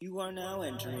are now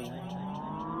entering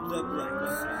the bright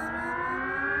side.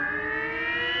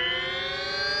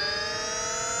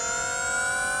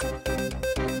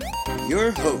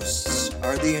 Your hosts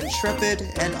are the intrepid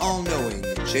and all-knowing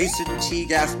Jason T.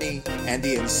 Gaffney and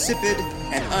the insipid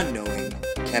and unknowing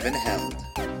Kevin Held.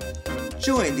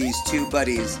 Join these two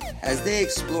buddies as they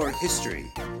explore history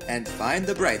and find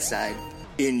the bright side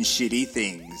in shitty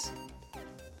things.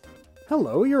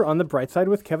 Hello, you're on The Bright Side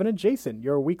with Kevin and Jason,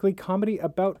 your weekly comedy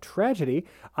about tragedy.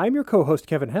 I'm your co-host,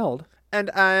 Kevin Held. And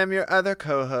I am your other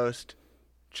co-host,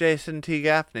 Jason T.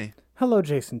 Gaffney. Hello,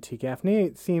 Jason T. Gaffney.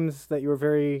 It seems that you were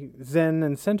very zen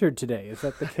and centered today. Is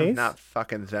that the case? I'm not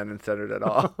fucking zen and centered at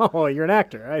all. Oh, you're an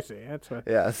actor. I see.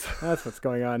 Yes. That's what's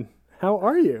going on. How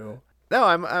are you? No,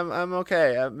 I'm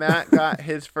okay. Matt got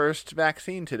his first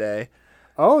vaccine today.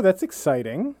 Oh, that's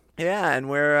exciting. Yeah, and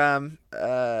we're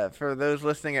for those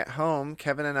listening at home,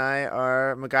 Kevin and I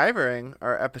are MacGyvering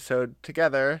our episode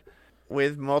together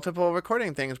with multiple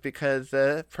recording things because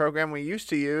the program we used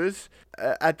to use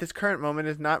at this current moment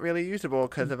is not really usable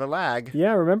because of a lag.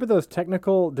 Yeah, remember those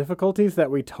technical difficulties that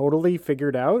we totally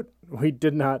figured out? We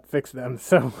did not fix them,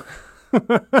 so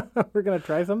we're going to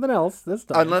try something else this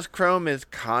time. Unless Chrome is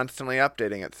constantly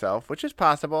updating itself, which is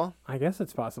possible. I guess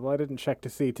it's possible. I didn't check to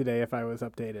see today if I was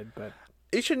updated, but...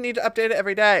 You shouldn't need to update it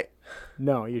every day.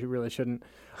 No, you really shouldn't.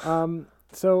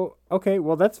 Okay,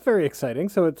 well, that's very exciting.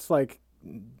 So it's like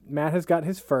Matt has got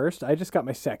his first. I just got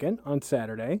my second on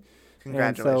Saturday.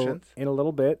 Congratulations. And so in a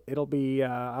little bit,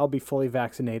 I'll be fully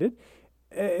vaccinated.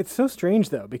 It's so strange,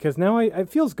 though, because now it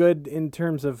feels good in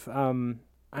terms of, I'm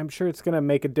sure it's going to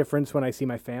make a difference when I see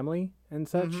my family and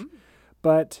such. Mm-hmm.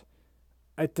 But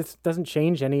this doesn't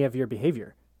change any of your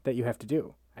behavior that you have to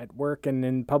do. At work and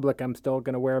in public, I'm still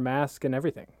going to wear a mask and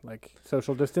everything, like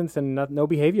social distance, and no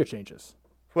behavior changes.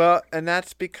 Well, and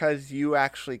that's because you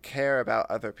actually care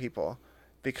about other people,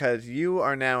 because you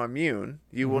are now immune.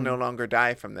 You will no longer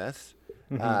die from this.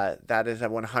 Mm-hmm. That is a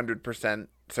 100%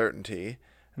 certainty.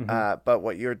 Mm-hmm. But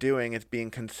what you're doing is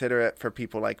being considerate for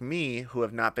people like me who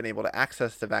have not been able to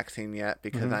access the vaccine yet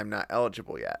because I'm not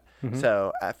eligible yet. Mm-hmm.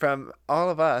 So from all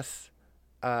of us,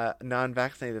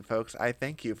 non-vaccinated folks, I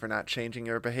thank you for not changing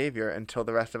your behavior until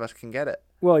the rest of us can get it.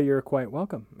 Well, you're quite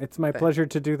welcome. It's my pleasure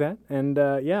to do that. And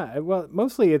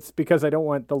mostly it's because I don't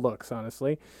want the looks,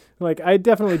 honestly. Like, I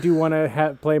definitely do want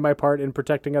to play my part in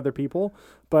protecting other people,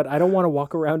 but I don't want to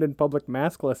walk around in public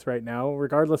maskless right now,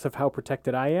 regardless of how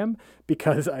protected I am,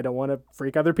 because I don't want to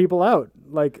freak other people out,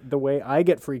 like the way I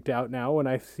get freaked out now when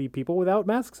I see people without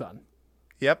masks on.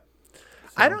 Yep.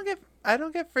 So. I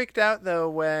don't get freaked out though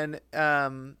when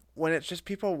it's just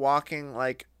people walking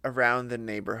like around the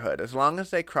neighborhood. As long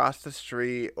as they cross the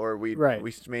street or we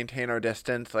maintain our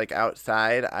distance like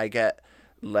outside, I get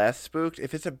less spooked.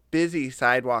 If it's a busy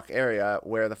sidewalk area,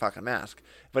 wear the fucking mask.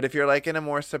 But if you're like in a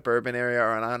more suburban area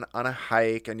or on a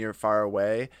hike and you're far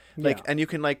away, and you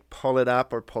can like pull it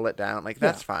up or pull it down, like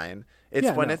that's fine. It's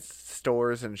it's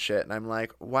stores and shit and I'm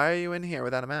like, why are you in here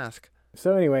without a mask?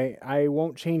 So anyway, I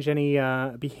won't change any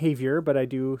behavior, but I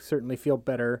do certainly feel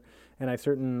better, and I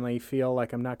certainly feel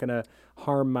like I'm not going to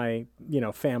harm my,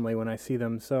 family when I see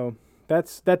them. So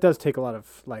that does take a lot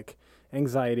of like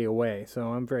anxiety away. So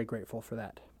I'm very grateful for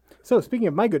that. So speaking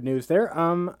of my good news there,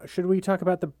 should we talk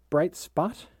about the bright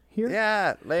spot here?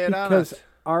 Yeah, lay it on us. Because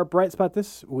our bright spot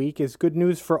this week is good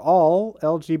news for all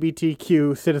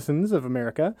LGBTQ citizens of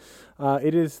America.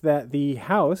 It is that the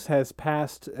House has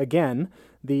passed again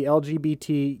the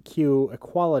LGBTQ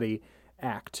Equality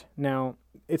Act. Now,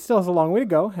 it still has a long way to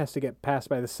go. It has to get passed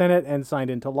by the Senate and signed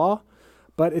into law,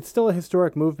 but it's still a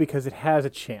historic move because it has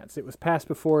a chance. It was passed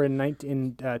before in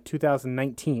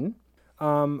 2019,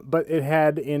 but it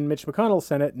had in Mitch McConnell's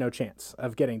Senate no chance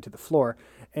of getting to the floor,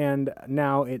 and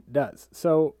now it does.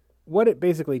 So what it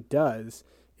basically does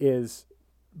is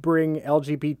bring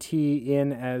LGBT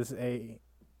in as a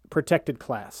protected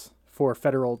class for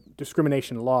federal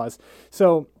discrimination laws.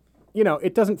 So,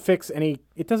 it doesn't fix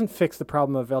the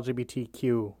problem of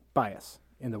LGBTQ bias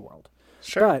in the world.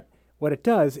 Sure. But what it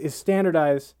does is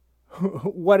standardize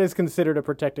what is considered a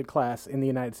protected class in the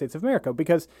United States of America,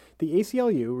 because the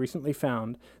ACLU recently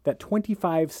found that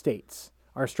 25 states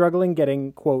are struggling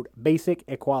getting, quote, basic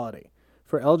equality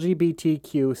for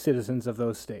LGBTQ citizens of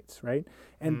those states, right?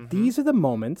 And these are the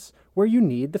moments where you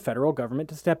need the federal government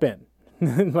to step in.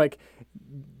 Like,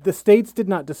 the states did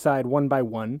not decide one by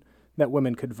one that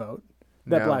women could vote,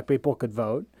 that black people could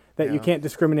vote, that you can't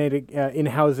discriminate in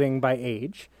housing by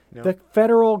age. No. The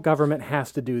federal government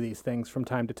has to do these things from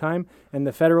time to time, and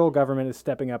the federal government is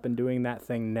stepping up and doing that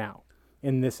thing now,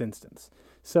 in this instance.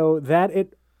 So that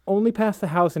it only passed the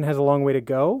House and has a long way to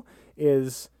go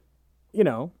is,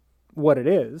 what it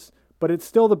is, but it's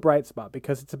still the bright spot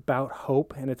because it's about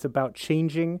hope and it's about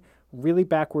changing really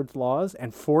backwards laws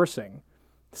and forcing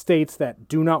states that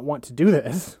do not want to do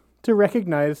this to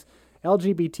recognize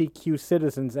LGBTQ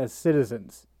citizens as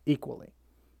citizens equally.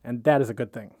 And that is a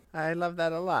good thing. I love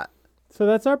that a lot. So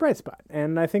that's our bright spot.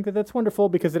 And I think that that's wonderful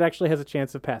because it actually has a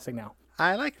chance of passing now.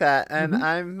 I like that. And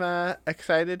I'm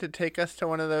excited to take us to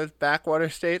one of those backwater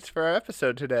states for our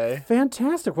episode today.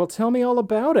 Fantastic. Well, tell me all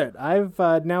about it. I've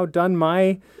now done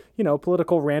my,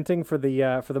 political ranting for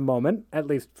the moment, at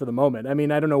least for the moment. I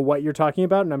mean, I don't know what you're talking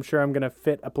about, and I'm sure I'm going to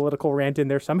fit a political rant in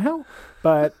there somehow,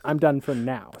 but I'm done for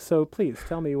now. So please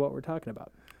tell me what we're talking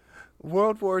about.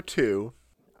 World War II.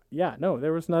 Yeah, no,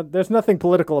 there's nothing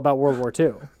political about World War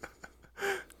II.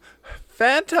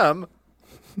 Phantom.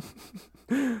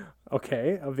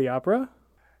 Okay, of the opera?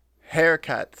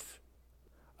 Haircuts.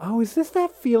 Oh, is this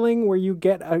that feeling where you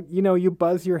get, you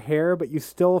buzz your hair, but you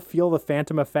still feel the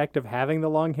phantom effect of having the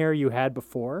long hair you had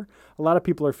before? A lot of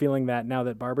people are feeling that now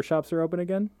that barbershops are open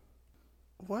again.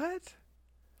 What?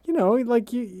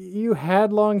 Like you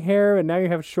had long hair and now you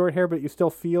have short hair, but you still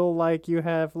feel like you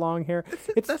have long hair.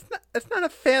 It's not a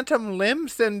phantom limb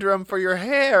syndrome for your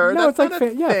hair. No, that's it's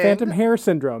like phantom hair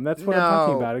syndrome. That's what I'm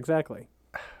talking about, exactly.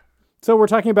 So we're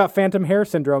talking about phantom hair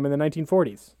syndrome in the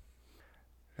 1940s.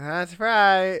 That's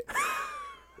right.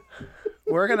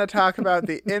 We're going to talk about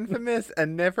the infamous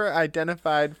and never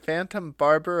identified Phantom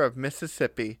Barber of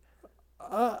Mississippi.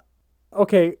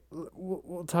 Okay,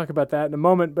 we'll talk about that in a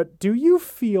moment, but do you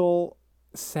feel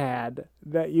sad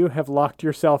that you have locked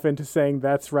yourself into saying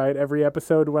that's right every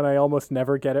episode when I almost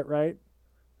never get it right?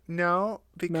 No,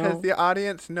 because the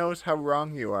audience knows how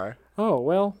wrong you are. Oh,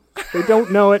 well, they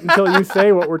don't know it until you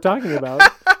say what we're talking about.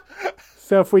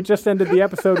 So if we just ended the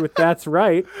episode with that's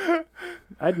right,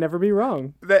 I'd never be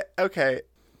wrong. Okay.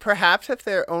 Perhaps if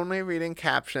they're only reading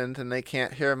captions and they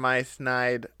can't hear my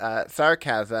snide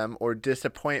sarcasm or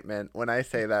disappointment when I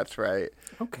say that's right,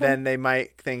 then they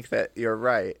might think that you're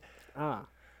right.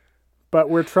 But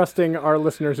we're trusting our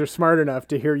listeners are smart enough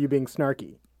to hear you being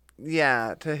snarky.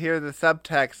 Yeah, to hear the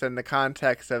subtext and the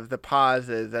context of the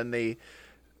pauses and the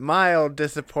mild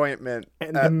disappointment.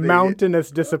 And the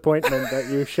mountainous disappointment that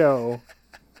you show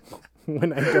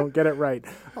when I don't get it right.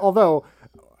 Although,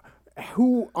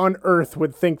 who on earth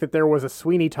would think that there was a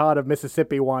Sweeney Todd of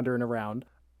Mississippi wandering around?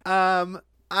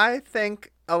 I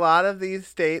think a lot of these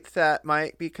states that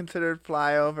might be considered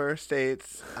flyover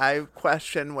states, I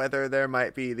question whether there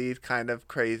might be these kind of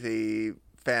crazy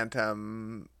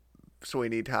phantom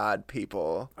Sweeney Todd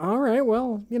people. All right,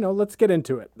 well, let's get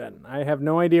into it then. I have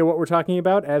no idea what we're talking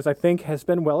about, as I think has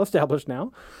been well established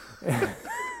now.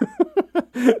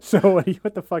 So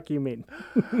what the fuck you mean?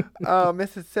 Oh,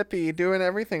 Mississippi doing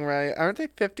everything right. Aren't they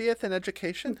 50th in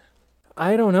education?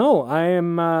 I don't know.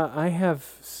 I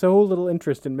have so little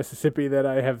interest in Mississippi that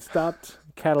I have stopped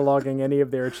cataloging any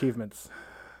of their achievements.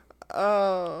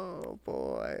 Oh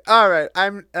boy. All right.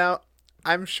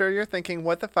 I'm sure you're thinking,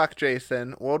 what the fuck,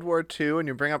 Jason? World War II and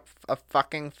you bring up a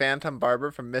fucking Phantom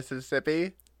Barber from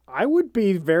Mississippi? I would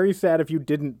be very sad if you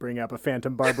didn't bring up a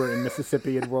Phantom Barber in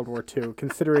Mississippi in World War II,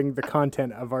 considering the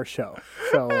content of our show.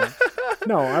 So,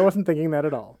 no, I wasn't thinking that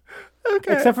at all.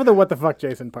 Okay. Except for the what the fuck,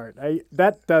 Jason part.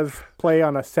 That does play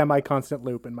on a semi-constant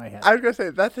loop in my head. I was going to say,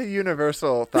 that's a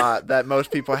universal thought that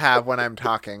most people have when I'm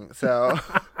talking, so...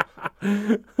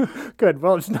 Good.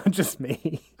 Well, it's not just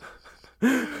me.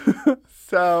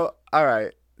 So, all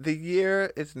right. The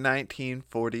year is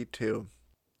 1942.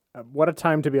 What a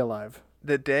time to be alive.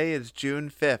 The day is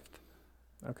June 5th.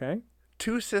 Okay.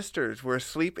 2 sisters were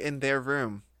asleep in their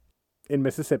room. In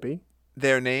Mississippi.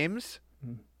 Their names?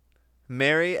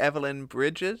 Mary Evelyn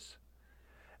Bridges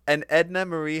and Edna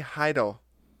Marie Heidel.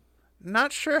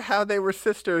 Not sure how they were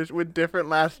sisters with different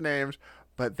last names,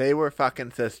 but they were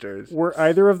fucking sisters. Were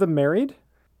either of them married?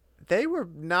 They were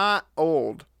not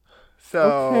old.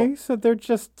 Okay, so they're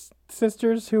just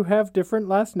sisters who have different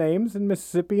last names in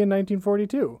Mississippi in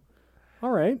 1942.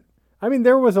 All right. I mean,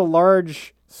 there was a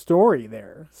large story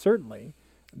there, certainly,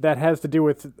 that has to do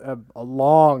with a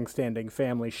long-standing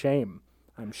family shame,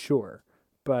 I'm sure.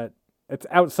 But it's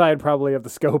outside probably of the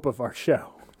scope of our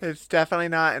show. It's definitely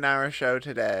not in our show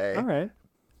today. All right.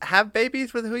 Have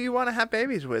babies with who you want to have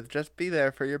babies with. Just be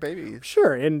there for your babies.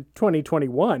 Sure. In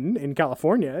 2021 in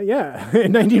California, yeah.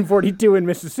 In 1942 in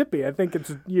Mississippi, I think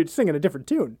you're singing a different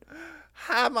tune.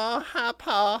 Hi, Ma. Hi,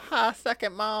 Pa. Hi,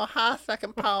 second Ma. Hi,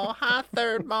 second Pa. Hi,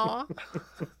 third Ma.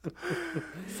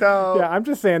 So... Yeah, I'm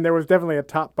just saying there was definitely a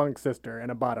top bunk sister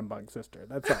and a bottom bunk sister.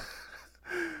 That's all.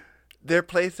 Their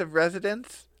place of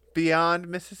residence, beyond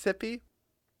Mississippi,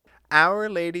 Our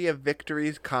Lady of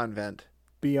Victory's Convent.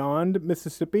 Beyond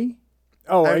Mississippi?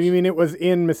 Oh, you mean it was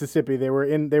in Mississippi? They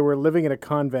were living in a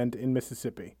convent in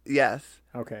Mississippi. Yes.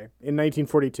 Okay, in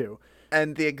 1942.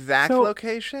 And the exact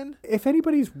location? If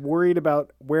anybody's worried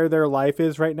about where their life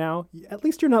is right now, at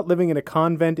least you're not living in a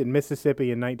convent in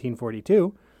Mississippi in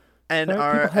 1942. And people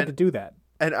had to do that.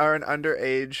 And are an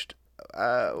underaged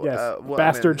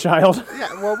bastard child.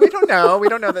 Yeah, well, we don't know. We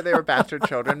don't know that they were bastard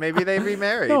children. Maybe they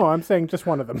remarried. No, I'm saying just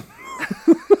one of them.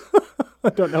 I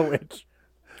don't know which.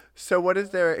 So what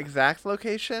is their exact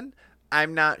location?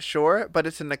 I'm not sure, but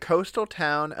it's in the coastal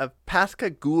town of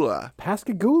Pascagoula.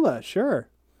 Pascagoula, sure.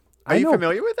 Are you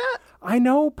familiar with that? I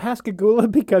know Pascagoula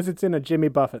because it's in a Jimmy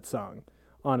Buffett song,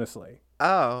 honestly.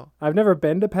 Oh. I've never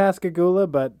been to Pascagoula,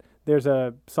 but there's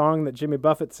a song that Jimmy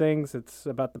Buffett sings. It's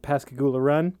about the Pascagoula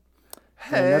Run.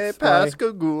 Hey,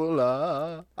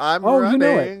 Pascagoula, I'm running. You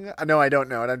know it. No, I don't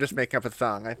know it. I'm just making up a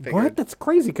song. I figured. What? That's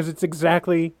crazy because it's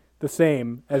exactly the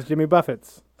same as Jimmy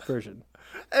Buffett's version.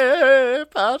 Hey,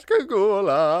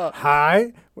 Pascagoula.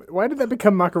 Hi. Why did that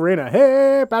become Macarena?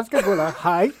 Hey, Pascagoula.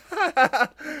 Hi.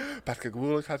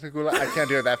 Pascagoula, Pascagoula. I can't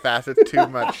do it that fast. It's too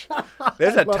much.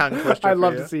 There's a tongue twister. I'd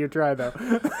love to see you try, though.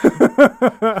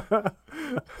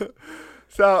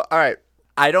 So, all right.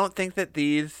 I don't think that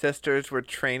these sisters were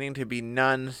training to be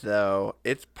nuns, though.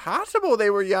 It's possible they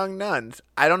were young nuns.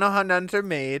 I don't know how nuns are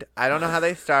made. I don't know how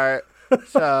they start.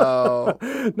 So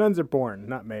nuns are born,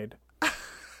 not made.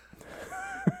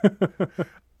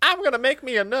 I'm going to make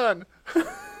me a nun.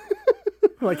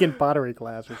 Like in pottery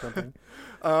class or something.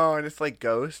 Oh, and it's like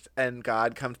Ghost, and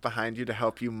God comes behind you to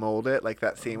help you mold it, like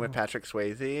that scene with Patrick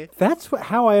Swayze. That's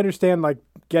how I understand, like,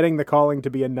 getting the calling to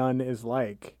be a nun is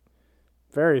like.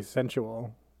 Very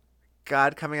sensual.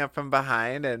 God coming up from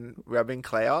behind and rubbing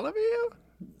clay all over you?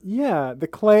 Yeah, the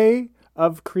clay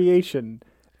of creation.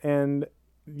 And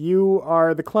you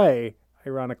are the clay,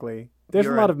 ironically. There's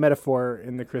a lot of metaphor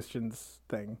in the Christians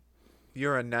thing.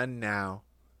 You're a nun now.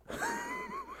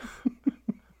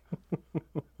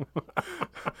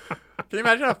 Can you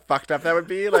imagine how fucked up that would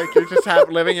be? Like, you're just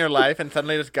living your life, and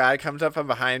suddenly this guy comes up from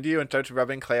behind you and starts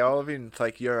rubbing clay all over you, and it's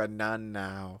like, you're a nun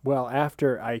now. Well,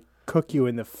 after I cook you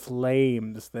in the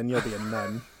flames, then you'll be a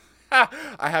nun.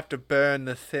 I have to burn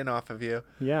the sin off of you.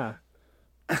 Yeah.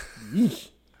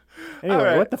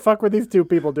 Anyway, What the fuck were these two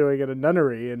people doing at a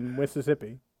nunnery in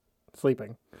Mississippi?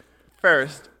 Sleeping.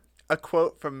 First, a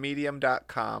quote from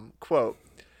Medium.com. Quote,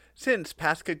 since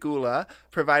Pascagoula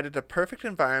provided a perfect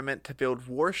environment to build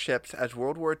warships as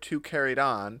World War II carried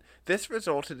on, this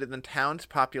resulted in the town's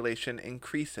population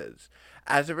increases.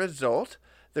 As a result,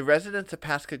 the residents of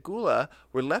Pascagoula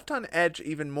were left on edge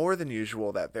even more than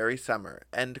usual that very summer.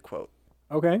 End quote.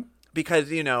 Okay. Because,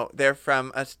 they're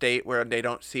from a state where they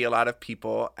don't see a lot of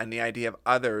people, and the idea of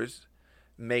others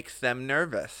makes them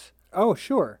nervous. Oh,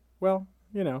 sure. Well,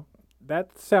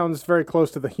 that sounds very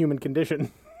close to the human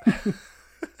condition.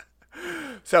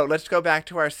 So let's go back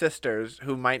to our sisters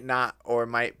who might not or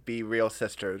might be real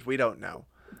sisters. We don't know.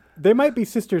 They might be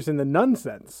sisters in the nun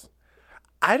sense.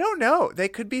 I don't know. They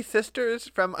could be sisters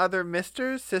from other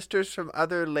misters, sisters from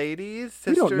other ladies,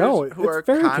 sisters you don't know. who it's are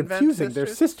very convent confusing. sisters. They're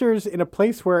sisters in a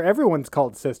place where everyone's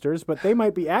called sisters, but they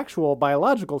might be actual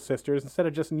biological sisters instead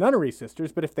of just nunnery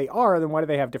sisters. But if they are, then why do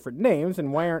they have different names,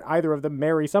 and why aren't either of them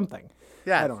Mary something?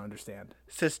 Yeah, I don't understand.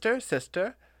 Sister.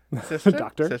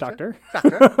 Doctor.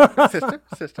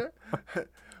 Sister.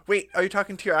 Wait, are you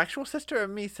talking to your actual sister or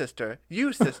me, sister?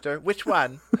 You, sister. Which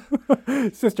one?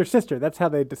 Sister. That's how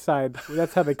they decide.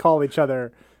 That's how they call each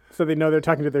other, so they know they're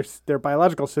talking to their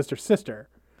biological sister.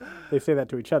 They say that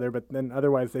to each other, but then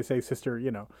otherwise they say sister,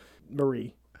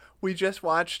 Marie. We just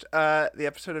watched the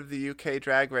episode of the UK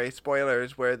Drag Race,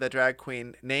 spoilers, where the drag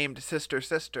queen named Sister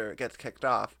gets kicked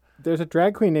off. There's a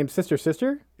drag queen named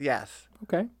Sister? Yes.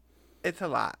 Okay. It's a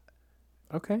lot.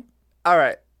 Okay. All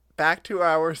right. Back to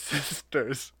our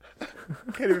sisters.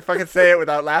 Can't even fucking say it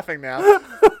without laughing now.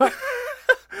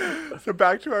 So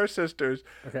back to our sisters.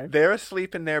 Okay. They're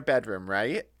asleep in their bedroom,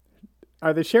 right?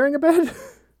 Are they sharing a bed?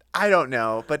 I don't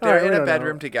know, but they're in a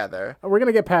bedroom together. We're going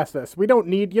to get past this. We don't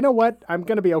need... You know what? I'm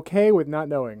going to be okay with not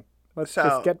knowing. Let's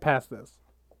just get past this.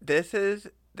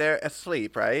 They're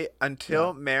asleep, right?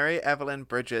 Until Mary Evelyn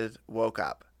Bridges woke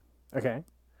up. Okay.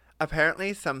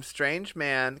 Apparently, some strange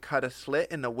man cut a slit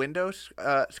in the window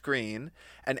screen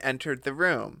and entered the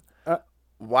room.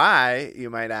 Why, you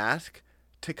might ask?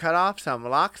 To cut off some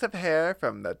locks of hair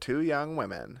from the two young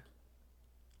women.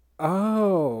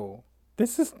 Oh,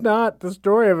 this is not the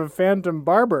story of a phantom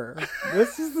barber.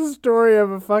 This is the story of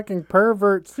a fucking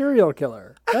pervert serial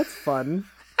killer. That's fun.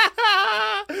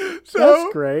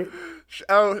 That's great.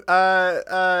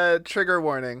 Trigger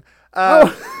warning.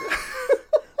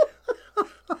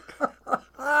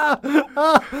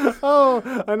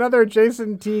 Oh, another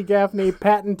Jason T. Gaffney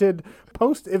patented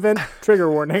post-event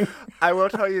trigger warning. I will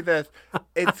tell you this.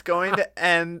 It's going to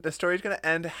end, the story's going to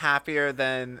end happier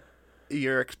than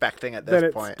you're expecting at this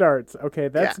point. Then it starts. Okay,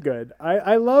 that's good.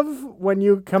 I love when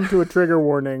you come to a trigger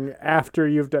warning after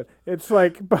you've done. It's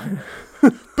like,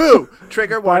 boo,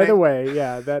 trigger warning. By the way,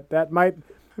 yeah, that might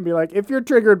be like, if you're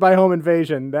triggered by home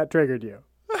invasion, that triggered you.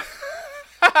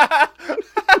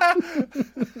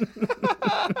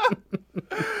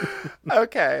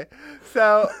 Okay,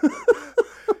 so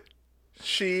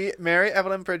Mary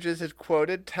Evelyn Bridges is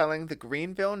quoted telling the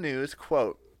Greenville News,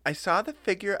 quote, "I saw the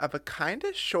figure of a kind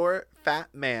of short,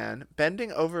 fat man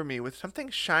bending over me with something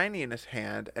shiny in his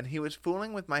hand, and he was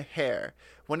fooling with my hair.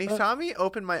 When he saw me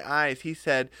open my eyes, he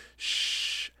said,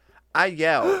 'Shh.' I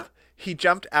yelled. He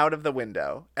jumped out of the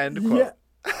window." End quote.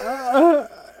 Yeah.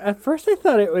 At first I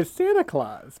thought it was Santa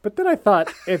Claus, but then I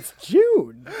thought it's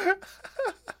June.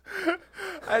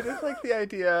 I just like the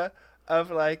idea of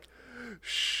like,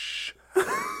 shh.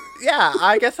 Yeah,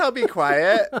 I guess I'll be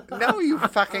quiet. No, you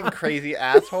fucking crazy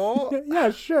asshole.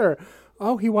 Yeah, sure.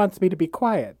 Oh, he wants me to be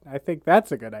quiet. I think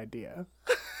that's a good idea.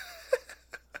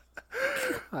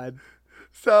 God.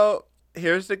 So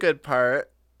here's the good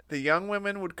part. The young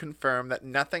women would confirm that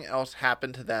nothing else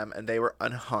happened to them and they were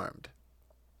unharmed.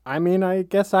 I mean, I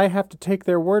guess I have to take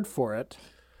their word for it.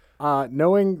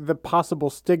 Knowing the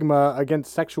possible stigma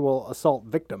against sexual assault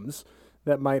victims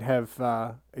that might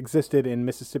have existed in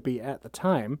Mississippi at the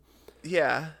time.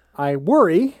 Yeah. I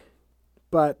worry,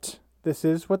 but this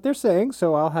is what they're saying,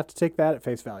 so I'll have to take that at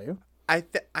face value. I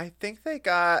think they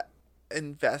got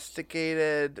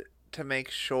investigated to make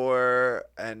sure,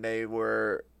 and I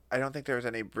don't think there was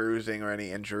any bruising or any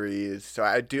injuries. So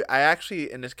I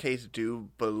actually, in this case, do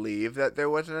believe that there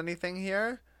wasn't anything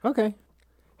here. Okay.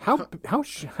 How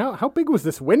big was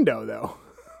this window, though?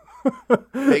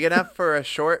 Big enough for a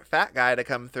short, fat guy to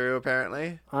come through,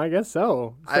 apparently. I guess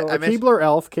so. So I a Keebler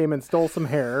elf came and stole some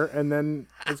hair, and then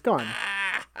it's gone.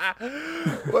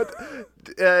 What?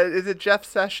 Is it Jeff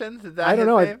Sessions? Is that I don't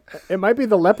know. name? It might be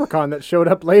the leprechaun that showed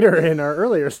up later in our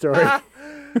earlier story.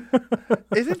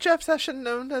 Isn't Jeff Sessions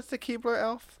known as the Keebler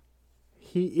elf?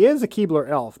 He is a Keebler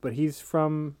elf, but he's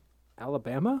from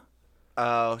Alabama?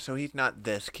 Oh, so he's not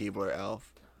this Keebler elf.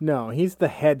 No, he's the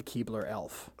head Keebler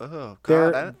elf. Oh,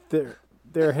 God.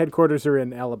 Their headquarters are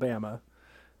in Alabama.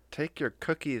 Take your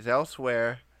cookies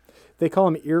elsewhere. They call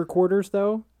them ear quarters,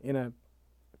 though, in a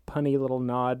punny little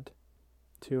nod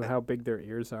to how big their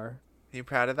ears are. You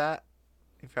proud of that?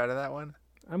 You proud of that one?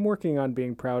 I'm working on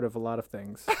being proud of a lot of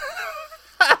things.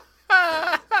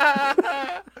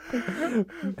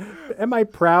 Am I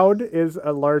proud is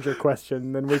a larger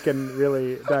question than we can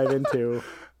really dive into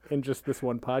in just this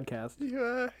one podcast.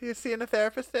 You seeing a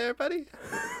therapist there, buddy?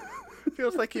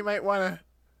 Feels like you might want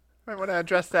to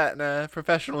address that in a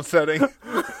professional setting.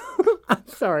 I'm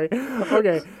sorry.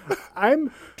 Okay,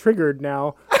 I'm triggered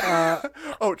now.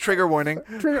 Trigger warning.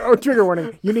 Trigger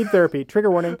warning. You need therapy. Trigger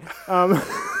warning.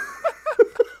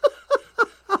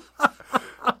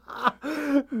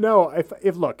 No,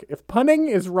 if punning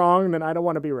is wrong, then I don't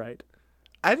want to be right.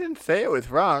 I didn't say it was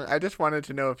wrong. I just wanted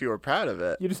to know if you were proud of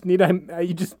it. You just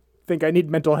think I need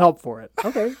mental help for it.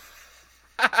 Okay.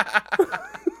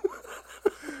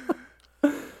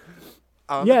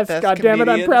 Yes, goddammit,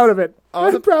 I'm proud of it.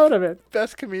 I'm proud of it.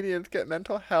 Best comedians get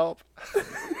mental help.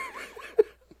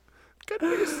 Good for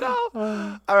yourself.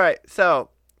 All right, so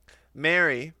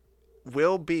Mary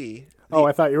will be...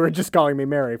 I thought you were just calling me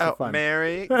Mary for fun.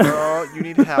 Mary, girl, you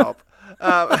need help.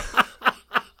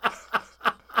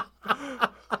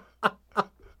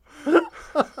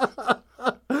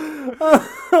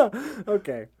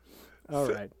 Okay. All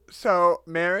right. So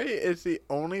Mary is the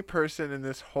only person in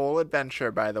this whole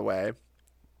adventure, by the way,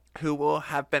 who will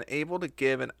have been able to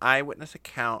give an eyewitness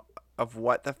account of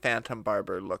what the Phantom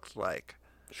Barber looks like.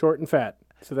 Short and fat.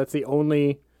 So that's the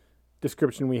only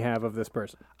description we have of this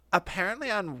person. Apparently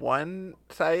on one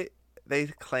site, they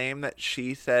claim that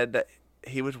she said that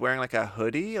he was wearing like a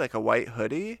hoodie, like a white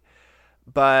hoodie,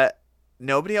 but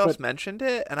nobody else mentioned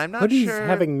it, and I'm not hoodies sure.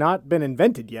 Having not been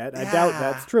invented yet, I doubt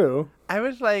that's true. I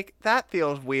was like, that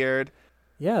feels weird.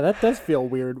 Yeah, that does feel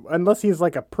weird, unless he's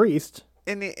like a priest.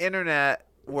 In the internet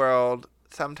world,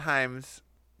 sometimes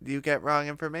you get wrong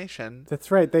information.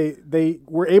 That's right. They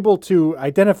were able to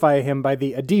identify him by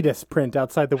the Adidas print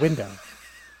outside the window.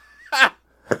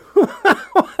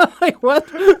 Like, what?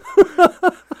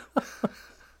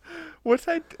 What's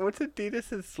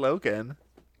Adidas' slogan?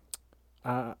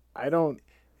 I don't...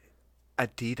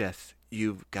 Adidas,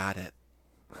 you've got it.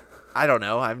 I don't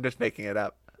know. I'm just making it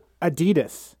up.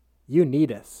 Adidas, you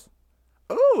need us.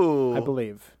 Ooh. I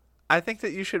believe. I think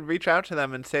that you should reach out to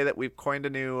them and say that we've coined a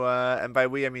new, and by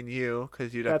we I mean you,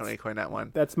 because you definitely coined that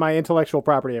one. That's my intellectual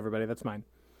property, everybody. That's mine.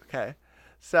 Okay.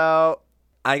 So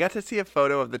I got to see a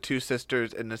photo of the two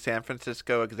sisters in the San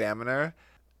Francisco Examiner,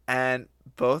 and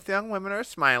both young women are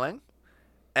smiling.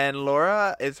 And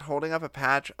Laura is holding up a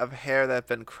patch of hair that's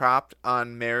been cropped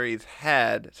on Mary's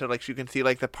head. So, like, you can see,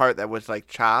 like, the part that was, like,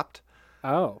 chopped.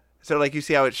 Oh. So, like, you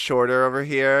see how it's shorter over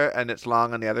here and it's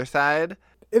long on the other side?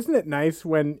 Isn't it nice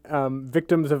when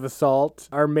victims of assault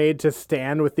are made to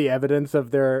stand with the evidence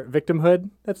of their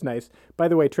victimhood? That's nice. By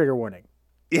the way, trigger warning.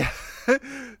 Yeah.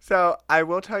 So, I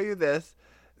will tell you this.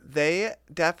 They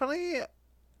definitely,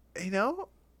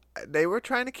 they were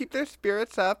trying to keep their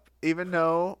spirits up, even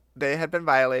though they had been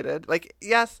violated. Like,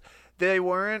 yes, they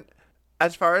weren't,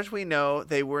 as far as we know,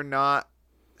 they were not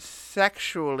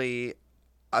sexually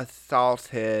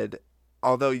assaulted,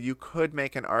 although you could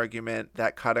make an argument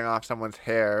that cutting off someone's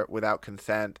hair without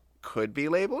consent could be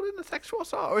labeled in a sexual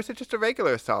assault, or is it just a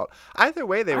regular assault? Either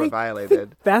way, they were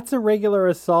violated. That's a regular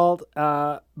assault,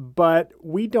 but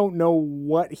we don't know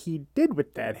what he did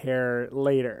with that hair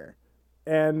later.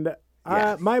 And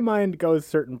yes. My mind goes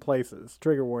certain places,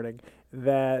 trigger warning,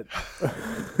 that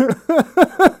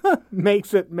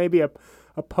makes it maybe a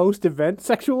post-event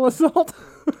sexual assault.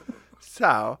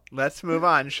 So, let's move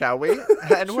on, shall we?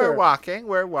 And Sure.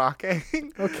 We're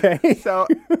walking. Okay. So,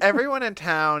 everyone in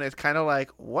town is kind of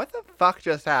like, what the fuck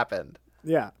just happened?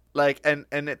 Yeah. Like, and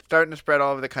it's starting to spread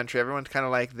all over the country. Everyone's kind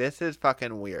of like, this is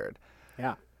fucking weird.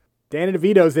 Yeah. Danny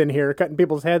DeVito's in here cutting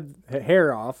people's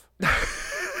hair off.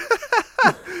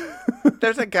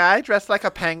 There's a guy dressed like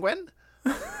a penguin.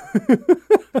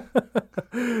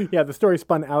 Yeah, the story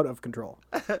spun out of control.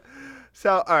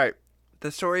 So, all right.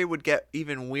 The story would get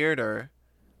even weirder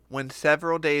when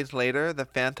several days later, the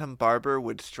Phantom Barber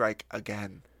would strike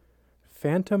again.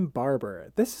 Phantom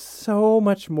Barber. This is so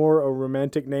much more a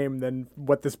romantic name than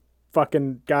what this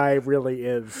fucking guy really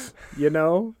is. You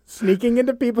know? Sneaking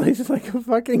into people. He's like a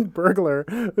fucking burglar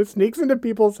who sneaks into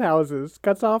people's houses,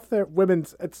 cuts off their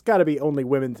it's got to be only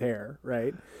women's hair,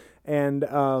 right? And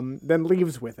then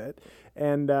leaves with it.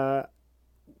 And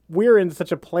we're in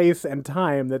such a place and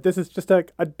time that this is just a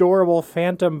adorable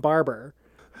Phantom Barber.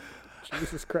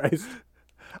 Jesus Christ.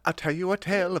 I'll tell you a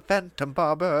tale of Phantom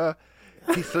Barber.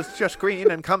 He slits your screen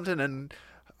and comes in and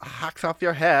hacks off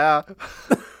your hair.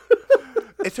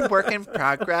 It's a work in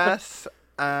progress.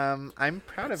 I'm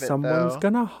proud of it, Someone's though.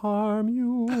 gonna harm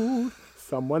you.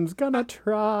 Someone's gonna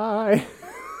try.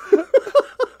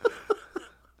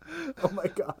 Oh my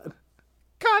God.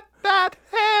 Cut that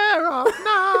hair off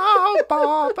now,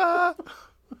 Barber.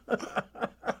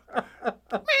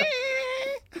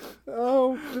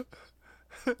 Oh.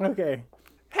 Okay.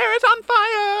 Hair is on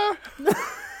fire.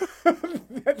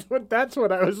 That's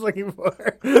what I was looking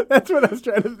for. That's what I was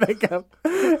trying to think of.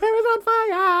 Hair is on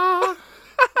fire.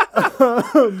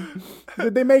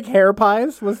 Did they make hair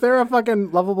pies? Was there a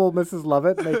fucking lovable Mrs.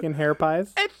 Lovett making hair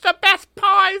pies? It's the best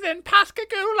pies in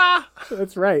Pascagoula.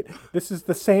 That's right. This is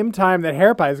the same time that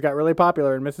hair pies got really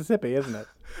popular in Mississippi, isn't it?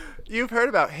 You've heard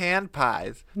about hand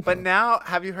pies, but now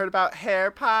have you heard about hair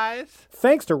pies?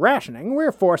 Thanks to rationing,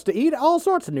 we're forced to eat all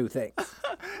sorts of new things.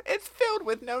 It's filled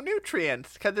with no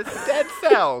nutrients because it's dead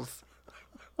cells.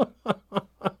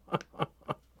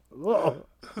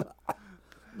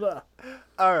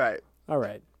 All right.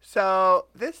 So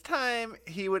this time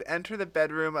he would enter the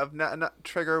bedroom of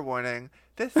trigger warning.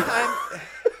 This time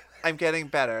I'm getting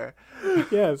better.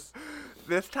 Yes.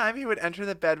 This time he would enter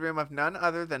the bedroom of none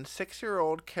other than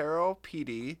 6-year-old Carol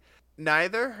Petey.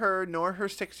 Neither her nor her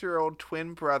 6-year-old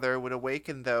twin brother would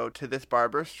awaken, though, to this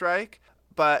barber strike.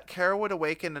 But Carol would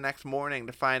awaken the next morning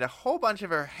to find a whole bunch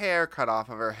of her hair cut off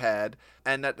of her head,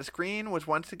 and that the screen was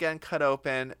once again cut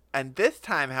open. And this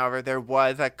time, however, there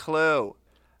was a clue.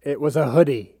 It was a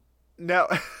hoodie. No.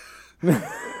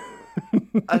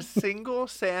 A single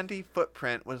sandy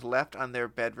footprint was left on their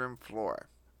bedroom floor.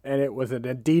 And it was an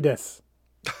Adidas.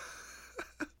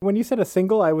 When you said a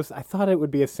single, I thought it would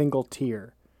be a single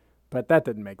tear, but that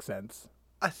didn't make sense.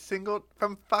 A single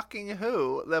from fucking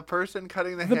who? The person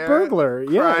cutting the The hair? burglar.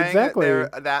 Yeah, crying exactly.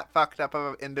 That they're that fucked up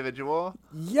of an individual?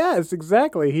 Yes,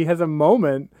 exactly. He has a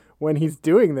moment when he's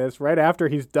doing this right after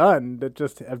he's done that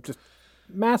just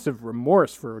massive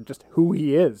remorse for just who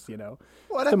he is, you know.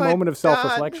 What it's a have moment I of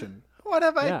self-reflection. What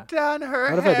have I done?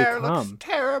 Her what have I hair become? looks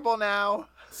terrible now.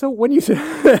 So when you said,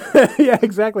 yeah,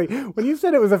 exactly. When you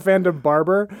said it was a Phantom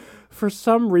Barber, for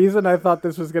some reason I thought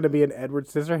this was going to be an Edward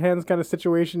Scissorhands kind of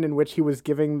situation in which he was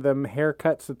giving them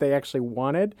haircuts that they actually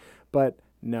wanted, but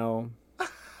no.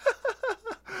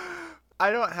 I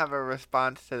don't have a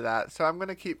response to that, so I'm going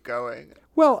to keep going.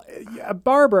 Well,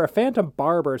 a phantom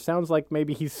barber sounds like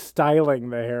maybe he's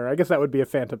styling the hair. I guess that would be a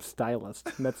phantom stylist,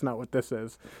 and that's not what this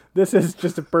is. This is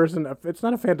just a person. It's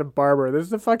not a phantom barber. This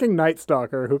is a fucking night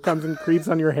stalker who comes and creeps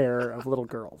on your hair of little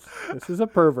girls. This is a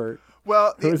pervert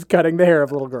who's cutting the hair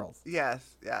of little girls.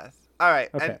 Yes, yes. All right,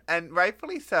 okay. and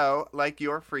rightfully so, like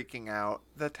you're freaking out,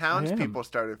 the townspeople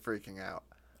started freaking out.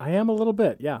 I am a little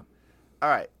bit, yeah. All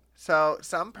right. So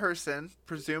some person,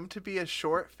 presumed to be a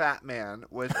short, fat man,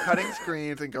 was cutting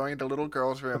screens and going to little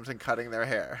girls' rooms and cutting their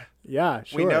hair. Yeah,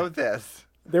 sure. We know this.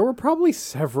 There were probably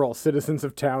several citizens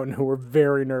of town who were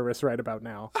very nervous right about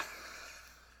now.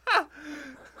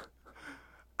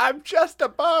 I'm just a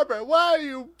barber. Why are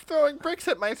you throwing bricks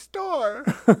at my store?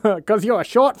 Because you're a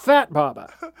short, fat barber.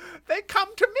 They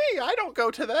come to me. I don't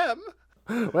go to them.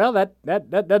 Well,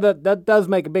 that does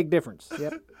make a big difference.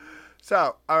 Yep.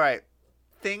 So, all right.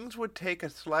 Things would take a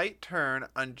slight turn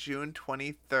on June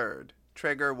 23rd.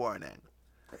 Trigger warning.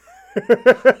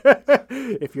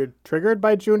 If you're triggered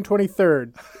by June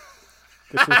 23rd,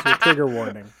 this is your trigger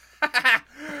warning.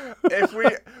 If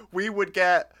we would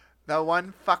get the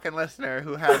one fucking listener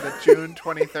who had the June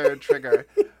 23rd trigger,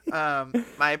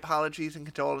 my apologies and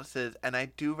condolences, and I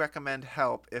do recommend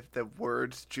help if the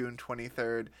words June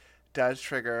 23rd does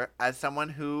trigger. As someone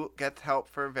who gets help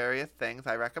for various things,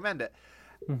 I recommend it.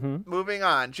 Mm-hmm. Moving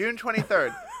on. June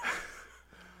 23rd.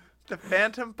 The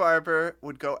phantom barber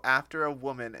would go after a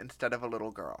woman instead of a little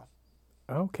girl.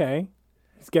 Okay.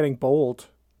 He's getting bold.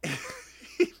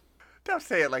 Don't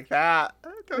say it like that.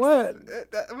 What?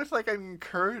 It was like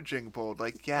encouraging bold.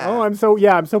 Like, yeah. Oh, I'm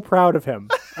so proud of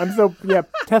him.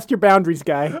 Test your boundaries,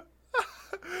 guy.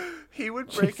 He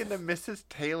would break into Mrs.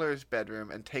 Taylor's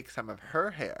bedroom and take some of her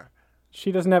hair.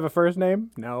 She doesn't have a first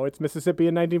name? No, it's Mississippi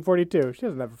in 1942. She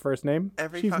doesn't have a first name.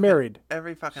 She's married.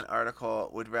 Every fucking article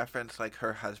would reference like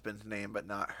her husband's name, but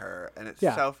not her. And it's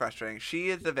so frustrating. She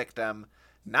is the victim,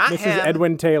 not him. Mrs.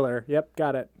 Edwin Taylor. Yep,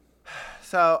 got it.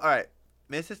 So, all right.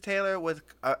 Mrs. Taylor was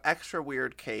an extra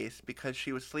weird case because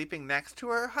she was sleeping next to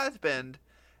her husband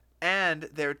and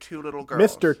their two little girls.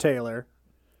 Mr. Taylor.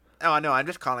 Oh, no, I'm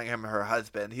just calling him her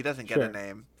husband. He doesn't get a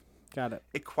name. Got it.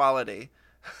 Equality.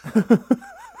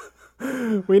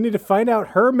 We need to find out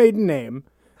her maiden name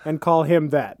and call him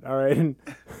that, all right? And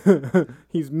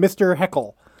he's Mr.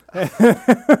 Heckle.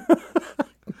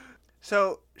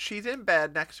 So she's in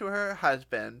bed next to her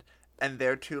husband and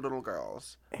their two little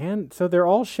girls. And so they're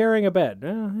all sharing a bed.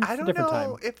 I don't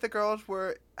know if the girls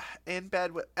were in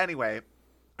bed with... Anyway,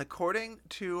 according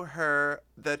to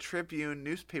the Tribune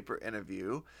newspaper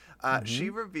interview,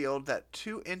 she revealed that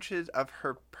 2 inches of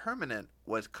her permanent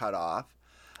was cut off.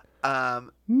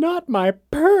 Not my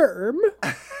perm.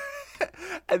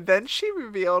 And then she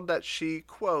revealed that she,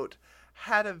 quote,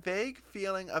 had a vague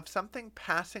feeling of something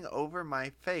passing over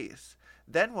my face,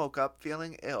 then woke up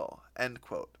feeling ill, end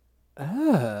quote.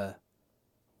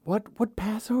 What would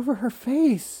pass over her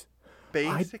face?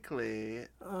 Basically...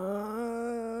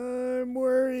 I'm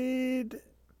worried.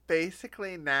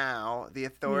 Basically now, the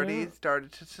authorities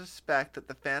started to suspect that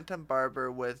the phantom barber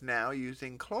was now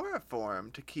using chloroform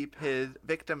to keep his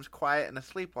victims quiet and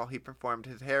asleep while he performed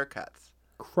his haircuts.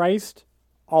 Christ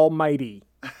almighty.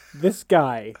 This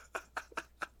guy.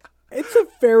 It's a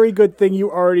very good thing you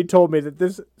already told me that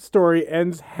this story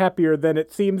ends happier than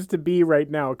it seems to be right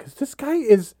now, because this guy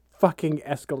is fucking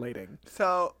escalating.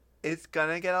 So... It's going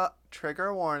to get a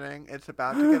trigger warning. It's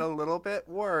about to get a little bit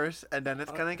worse, and then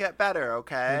it's going to get better,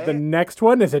 okay? The next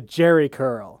one is a Jerry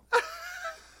curl.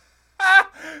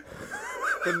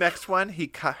 The next one, he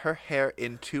cut her hair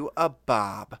into a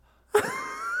bob. No!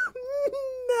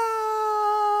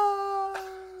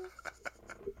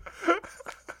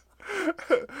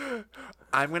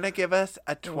 I'm going to give us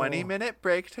a 20-minute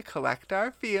break to collect our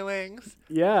feelings.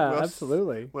 Yeah,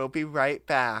 absolutely. We'll be right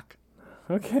back.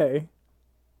 Okay.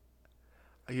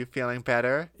 Are you feeling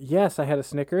better? Yes, I had a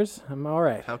Snickers. I'm all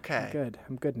right. Okay.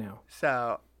 I'm good now.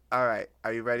 So, all right.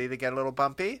 Are you ready to get a little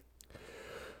bumpy?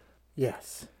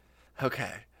 Yes.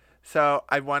 Okay. So,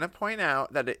 I want to point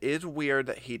out that it is weird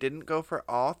that he didn't go for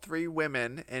all 3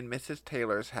 women in Mrs.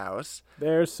 Taylor's house.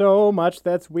 There's so much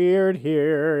that's weird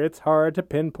here. It's hard to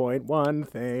pinpoint one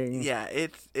thing. Yeah,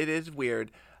 it is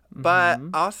weird. But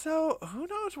also, who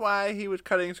knows why he was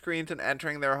cutting screens and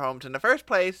entering their homes in the first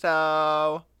place,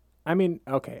 so... I mean,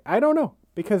 okay, I don't know.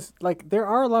 Because, like, there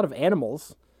are a lot of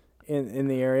animals in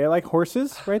the area, like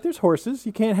horses, right? There's horses.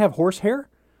 You can't have horse hair.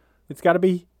 It's got to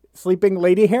be sleeping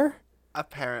lady hair.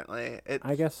 Apparently.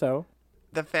 I guess so.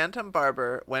 The phantom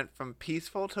barber went from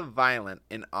peaceful to violent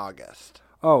in August.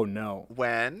 Oh, no.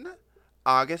 When?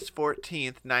 August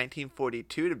 14th,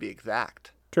 1942 to be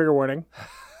exact. Trigger warning.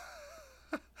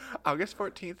 August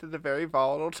 14th is a very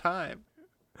volatile time.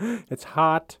 It's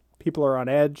hot. People are on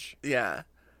edge. Yeah.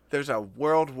 There's a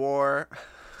world war.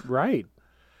 Right.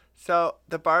 So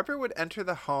the barber would enter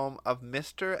the home of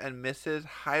Mr. and Mrs.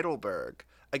 Heidelberg.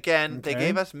 Again, They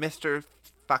gave us Mr.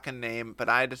 fucking name, but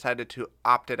I decided to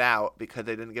opt it out because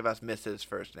they didn't give us Mrs.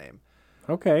 first name.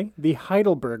 Okay. The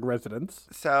Heidelberg residence.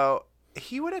 So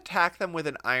he would attack them with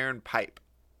an iron pipe.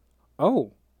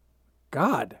 Oh,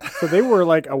 God. So they were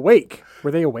like awake.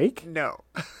 Were they awake? No.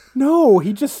 No,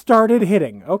 he just started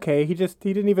hitting. Okay, he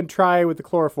didn't even try with the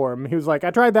chloroform. He was like,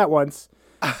 I tried that once.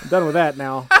 I'm done with that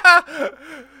now.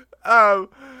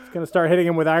 He's going to start hitting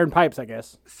him with iron pipes, I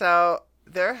guess. So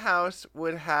their house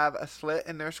would have a slit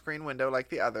in their screen window like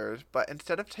the others, but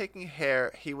instead of taking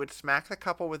hair, he would smack the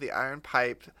couple with the iron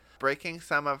pipe, breaking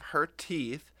some of her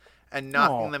teeth and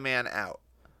knocking the man out.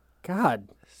 God.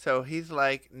 So he's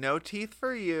like, no teeth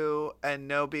for you and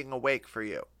no being awake for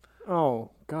you.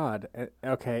 Oh, God.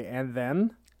 Okay, and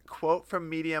then? Quote from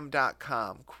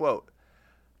medium.com, quote,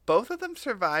 both of them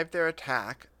survived their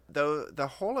attack, though the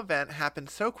whole event happened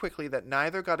so quickly that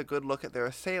neither got a good look at their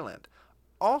assailant.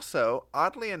 Also,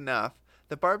 oddly enough,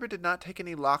 the barber did not take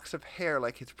any locks of hair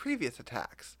like his previous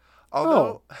attacks.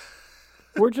 Although...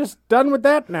 We're just done with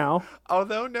that now.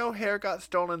 Although no hair got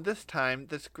stolen this time,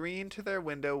 the screen to their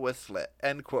window was slit.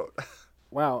 End quote.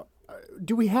 Wow.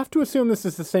 Do we have to assume this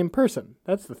is the same person?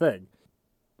 That's the thing.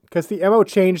 Because the MO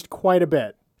changed quite a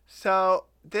bit. So,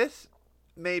 this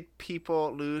made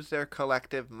people lose their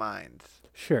collective minds.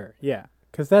 Sure, yeah.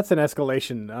 Because that's an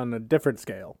escalation on a different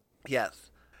scale.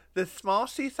 Yes. The small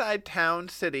seaside town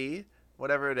city,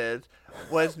 whatever it is,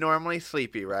 was normally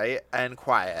sleepy, right? And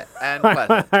quiet and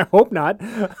pleasant. I hope not.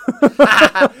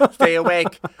 Stay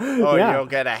awake or you'll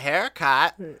get a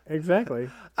haircut. Exactly.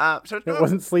 It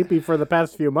wasn't sleepy for the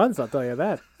past few months, I'll tell you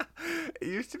that. It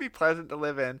used to be pleasant to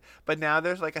live in, but now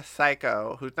there's like a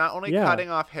psycho who's not only cutting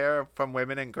off hair from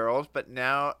women and girls, but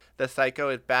now the psycho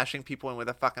is bashing people in with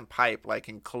a fucking pipe like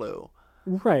in Clue.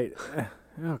 Right.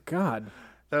 Oh, God.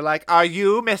 They're like, are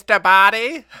you Mr.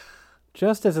 Body?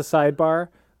 Just as a sidebar,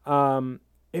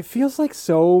 it feels like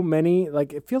so many,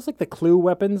 it feels like the Clue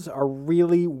weapons are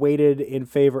really weighted in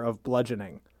favor of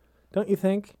bludgeoning. Don't you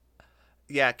think?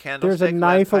 Yeah, candlestick, there's a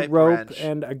knife, lead a pipe, rope, wrench.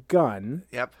 and a gun.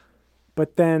 Yep.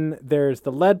 But then there's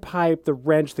the lead pipe, the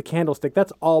wrench, the candlestick.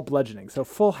 That's all bludgeoning. So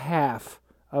full half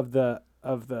of the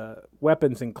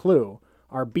weapons in Clue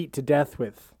are beat to death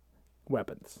with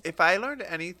weapons. If I learned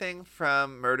anything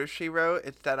from Murder, She Wrote,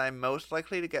 it's that I'm most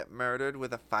likely to get murdered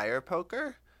with a fire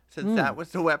poker, since that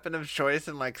was the weapon of choice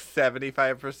in like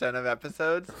 75% of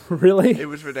episodes. Really? It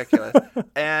was ridiculous.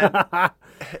 And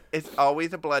it's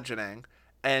always a bludgeoning.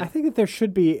 And I think that there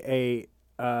should be a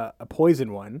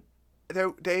poison one.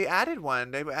 They added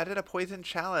one. They added a poison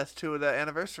chalice to the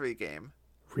anniversary game.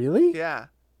 Really? Yeah.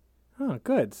 Oh,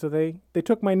 good. So they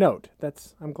took my note.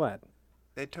 I'm glad.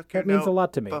 They took your That means note a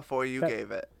lot to me. before you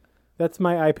gave it. That's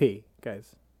my IP,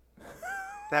 guys.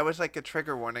 That was like a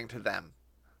trigger warning to them.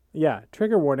 Yeah,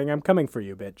 trigger warning. I'm coming for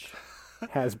you, bitch.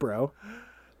 Hasbro.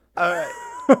 All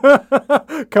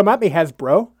right. Come at me,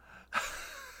 Hasbro.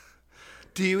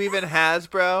 Do you even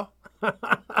Hasbro?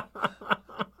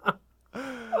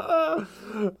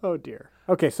 Oh, dear.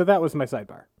 Okay, so that was my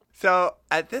sidebar. So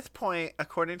at this point,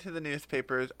 according to the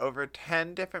newspapers, over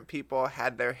 10 different people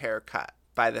had their hair cut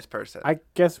by this person. I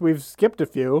guess we've skipped a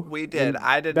few. We did.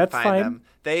 I didn't find fine.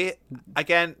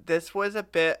 them. This was a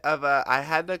bit of a. I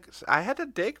had to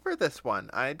dig for this one.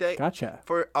 Gotcha.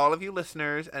 For all of you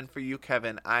listeners and for you,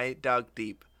 Kevin, I dug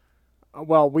deep.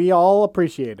 Well, we all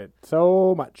appreciate it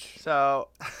so much. So,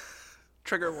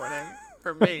 trigger warning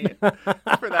for me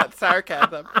for that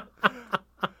sarcasm.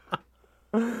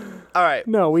 All right.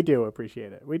 No, we do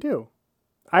appreciate it. We do.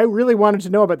 I really wanted to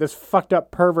know about this fucked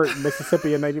up pervert in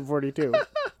Mississippi in 1942.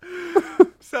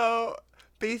 So,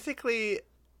 basically,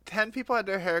 10 people had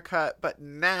their hair cut, but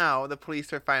now the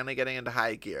police are finally getting into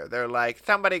high gear. They're like,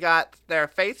 somebody got their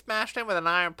face smashed in with an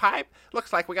iron pipe.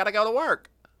 Looks like we got to go to work.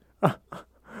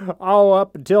 Oh,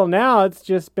 up until now, it's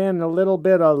just been a little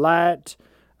bit of light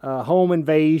home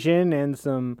invasion and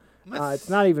some... it's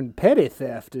not even petty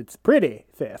theft. It's pretty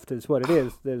theft is what it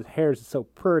is. The hair's so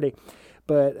pretty.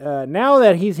 But now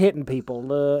that he's hitting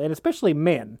people, and especially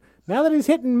men, now that he's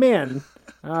hitting men,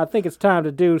 I think it's time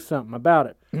to do something about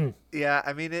it. Yeah,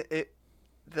 I mean,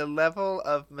 the level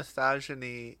of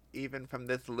misogyny, even from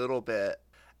this little bit.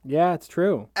 Yeah, it's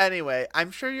true. Anyway,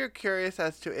 I'm sure you're curious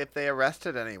as to if they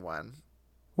arrested anyone.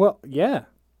 Well, yeah.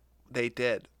 They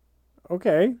did.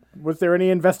 Okay. Was there any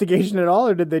investigation at all,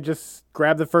 or did they just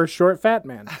grab the first short fat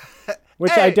man?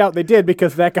 Which I doubt they did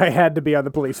because that guy had to be on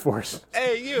the police force.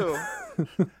 Hey, you.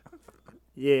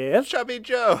 Yes. Chubby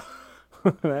Joe.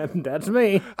 That's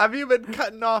me. Have you been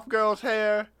cutting off girls'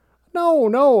 hair?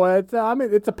 No.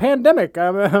 It's a pandemic.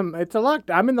 I'm in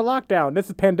the lockdown. This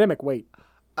is pandemic. Wait.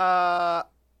 I'm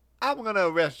gonna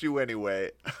arrest you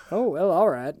anyway. Oh, well, all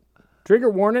right.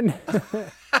 Trigger warning.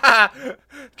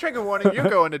 Trigger warning, you're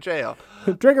going to jail.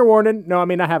 Trigger warning. No,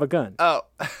 I have a gun. Oh.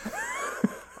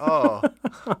 Oh.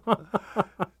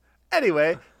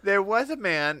 Anyway, there was a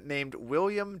man named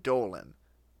William Dolan.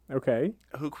 Okay.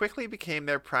 Who quickly became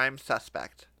their prime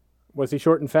suspect. Was he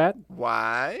short and fat?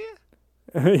 Why?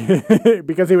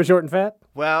 Because he was short and fat?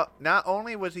 Well, not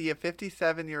only was he a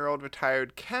 57-year-old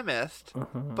retired chemist,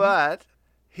 but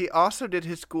he also did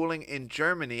his schooling in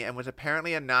Germany and was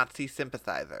apparently a Nazi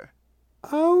sympathizer.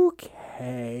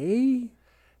 Okay.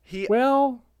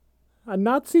 Well, a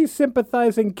Nazi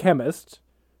sympathizing chemist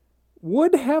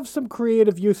would have some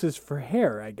creative uses for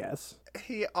hair, I guess.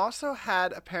 He also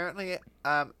had apparently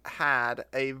had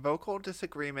a vocal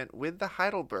disagreement with the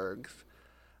Heidelbergs,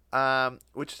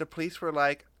 which the police were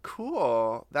like,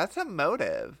 cool, that's a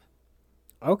motive.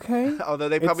 Okay. Although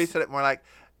they probably said it more like,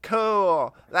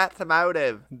 cool, that's a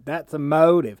motive. That's a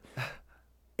motive.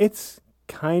 It's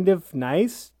kind of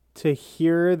nice to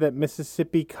hear that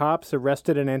Mississippi cops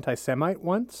arrested an anti-Semite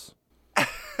once.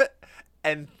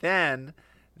 And then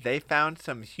they found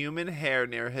some human hair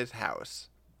near his house.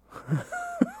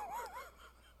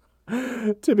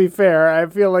 To be fair, I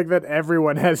feel like that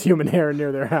everyone has human hair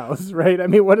near their house, right?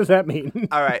 What does that mean?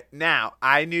 All right. Now,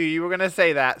 I knew you were going to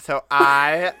say that, so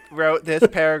I wrote this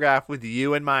paragraph with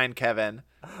you in mind, Kevin.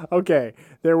 Okay.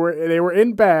 They were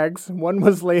in bags.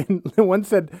 One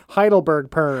said Heidelberg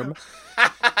perm.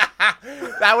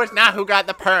 That was not who got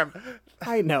the perm.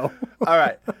 I know. All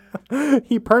right.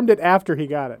 He permed it after he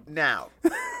got it. Now,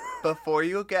 before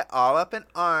you get all up in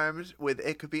arms with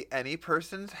it could be any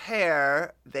person's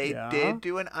hair, they did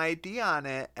do an ID on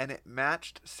it, and it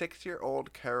matched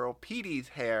 6-year-old Carol Petey's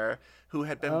hair, who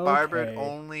had been barbered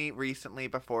only recently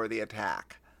before the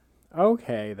attack.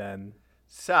 Okay, then.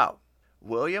 So,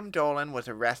 William Dolan was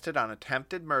arrested on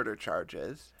attempted murder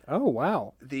charges. Oh,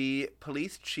 wow. The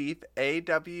police chief,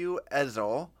 A.W.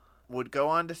 Ezel, would go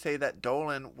on to say that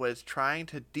Dolan was trying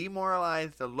to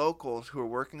demoralize the locals who were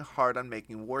working hard on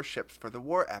making warships for the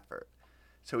war effort.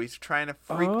 So he's trying to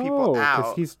freak people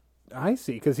out. I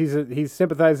see, because he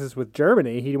sympathizes with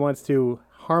Germany. He wants to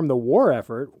harm the war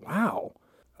effort. Wow.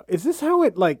 Is this how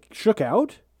it, shook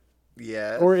out?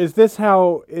 Yes. Or is this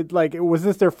how was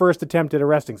this their first attempt at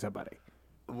arresting somebody?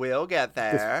 We'll get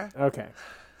there. Okay.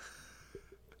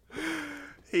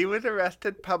 He was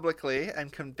arrested publicly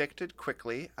and convicted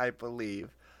quickly, I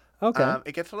believe. Okay.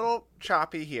 It gets a little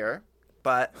choppy here,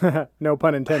 but... No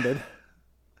pun intended.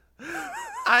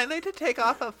 I need to take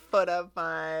off a foot of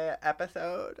my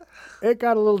episode. It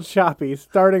got a little choppy,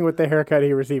 starting with the haircut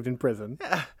he received in prison.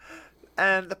 Yeah.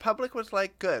 And the public was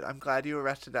like, good, I'm glad you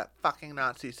arrested that fucking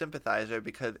Nazi sympathizer,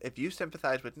 because if you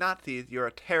sympathize with Nazis, you're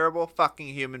a terrible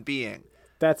fucking human being.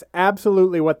 That's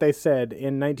absolutely what they said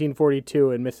in 1942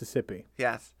 in Mississippi.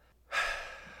 Yes.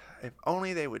 If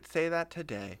only they would say that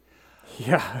today.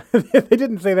 Yeah, they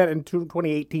didn't say that in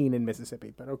 2018 in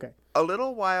Mississippi, but okay. A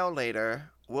little while later,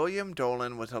 William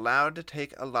Dolan was allowed to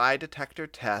take a lie detector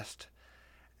test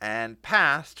and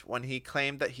passed when he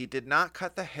claimed that he did not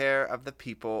cut the hair of the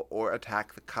people or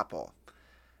attack the couple.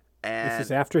 And this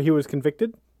is after he was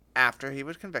convicted? After he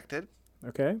was convicted.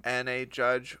 Okay. And a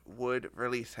judge would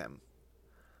release him.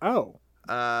 Oh.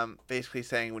 Basically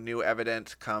saying with new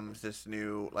evidence comes this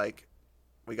new,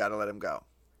 we got to let him go.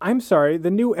 I'm sorry,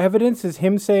 the new evidence is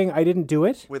him saying I didn't do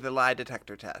it? With a lie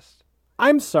detector test.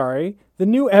 I'm sorry, the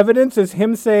new evidence is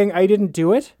him saying I didn't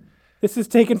do it? This is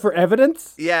taken for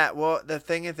evidence? Yeah, well, the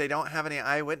thing is they don't have any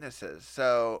eyewitnesses,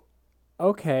 so...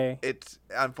 Okay.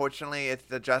 Unfortunately, it's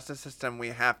the justice system. We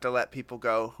have to let people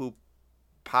go who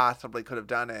possibly could have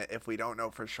done it if we don't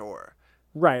know for sure.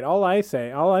 Right. All I'm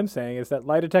saying is that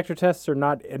lie detector tests are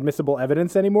not admissible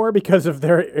evidence anymore because of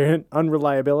their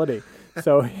unreliability.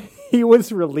 So he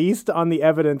was released on the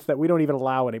evidence that we don't even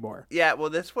allow anymore. Yeah, well,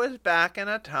 this was back in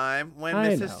a time when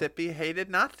Mississippi hated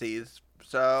Nazis.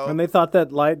 So and they thought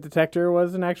that lie detector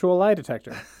was an actual lie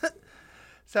detector.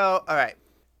 So, all right.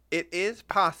 It is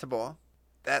possible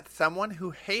that someone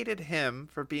who hated him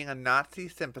for being a Nazi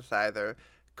sympathizer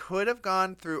could have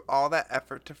gone through all that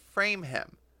effort to frame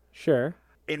him. Sure.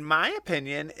 In my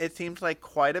opinion, it seems like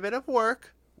quite a bit of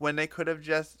work when they could have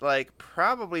just,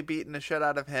 probably beaten the shit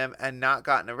out of him and not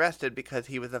gotten arrested because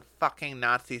he was a fucking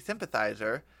Nazi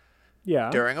sympathizer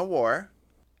during a war.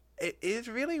 It is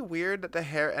really weird that the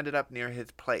hair ended up near his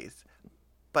place.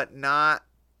 but not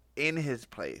in his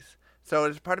place. So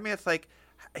as part of me, it's like,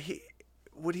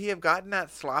 would he have gotten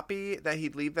that sloppy that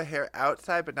he'd leave the hair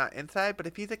outside but not inside? But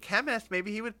if he's a chemist,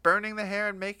 maybe he was burning the hair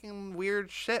and making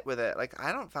weird shit with it. Like,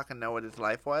 I don't fucking know what his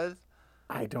life was.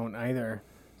 I don't either.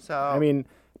 So I mean,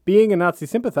 being a Nazi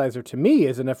sympathizer to me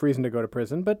is enough reason to go to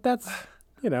prison, but that's,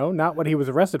 not what he was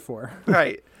arrested for.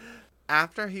 Right.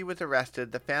 After he was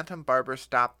arrested, the Phantom Barber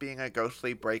stopped being a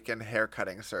ghostly break-in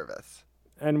haircutting service.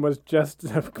 And was just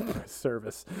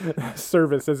service,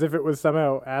 as if it was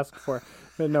somehow asked for.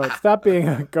 But no, it stopped being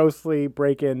a ghostly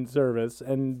break-in service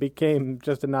and became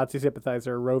just a Nazi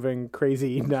sympathizer, roving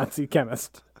crazy Nazi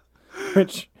chemist.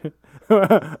 Which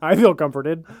I feel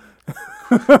comforted.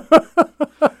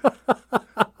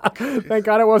 Thank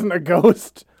God it wasn't a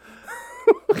ghost.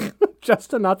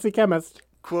 Just a Nazi chemist.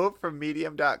 Quote from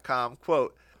Medium.com,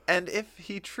 quote, "And if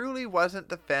he truly wasn't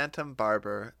the Phantom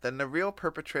Barber, then the real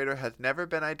perpetrator has never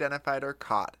been identified or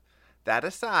caught. That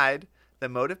aside, the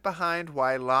motive behind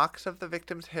why locks of the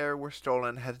victim's hair were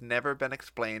stolen has never been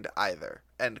explained either."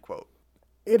 End quote.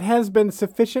 It has been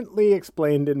sufficiently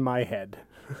explained in my head.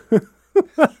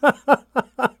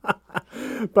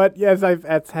 But yes,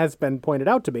 as has been pointed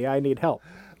out to me, I need help.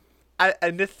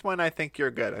 And this one, I think you're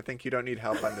good. I think you don't need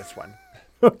help on this one.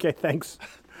 Okay, thanks.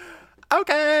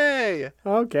 Okay.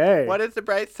 What is the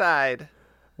bright side?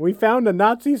 We found a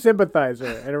Nazi sympathizer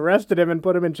and arrested him and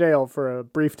put him in jail for a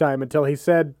brief time until he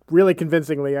said, really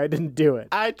convincingly, I didn't do it.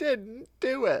 I didn't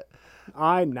do it.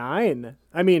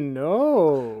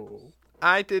 No.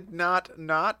 I did not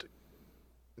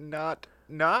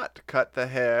cut the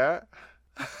hair.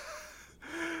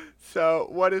 So,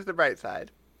 what is the bright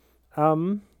side?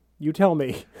 You tell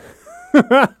me.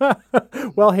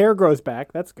 Well, hair grows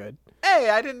back. That's good. Hey,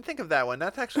 I didn't think of that one.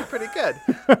 That's actually pretty good.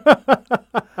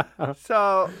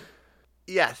 So,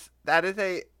 yes, that is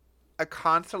a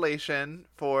consolation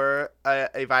for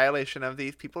a violation of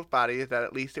these people's bodies, that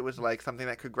at least it was like something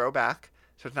that could grow back.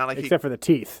 So it's not like except for the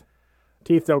teeth.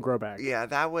 Teeth don't grow back. Yeah,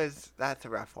 that's a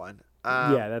rough one.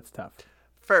 Yeah, that's tough.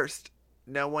 First,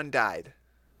 no one died.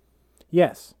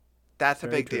 Yes. That's a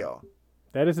big deal.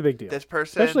 That is a big deal. This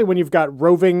person, especially when you've got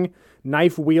roving,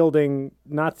 knife-wielding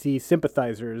Nazi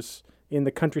sympathizers in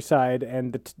the countryside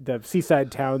and the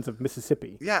seaside towns of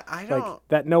Mississippi. Yeah, I don't... Like,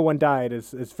 that no one died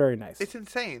is very nice. It's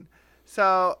insane.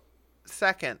 So,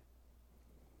 second,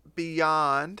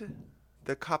 beyond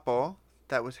the couple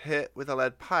that was hit with a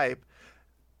lead pipe,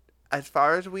 as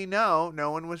far as we know, no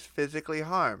one was physically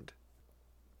harmed.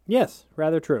 Yes,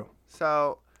 rather true.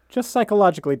 So... just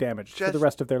psychologically damaged for the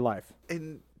rest of their life.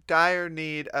 In dire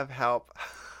need of help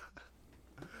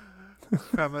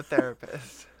from a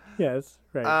therapist. Yes,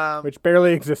 right. Which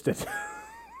barely existed.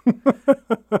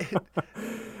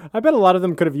 I bet a lot of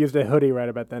them could have used a hoodie right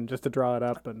about then just to draw it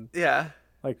up and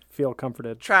feel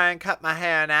comforted. Try and cut my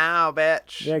hair now,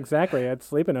 bitch. Yeah, exactly. I'd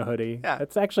sleep in a hoodie. Yeah.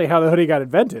 That's actually how the hoodie got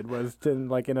invented, was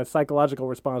in a psychological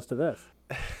response to this.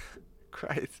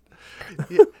 Christ.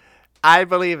 Yeah. I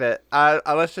believe it.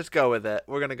 Let's just go with it.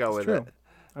 We're going to go with it.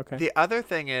 Okay. The other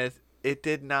thing is, it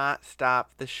did not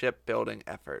stop the shipbuilding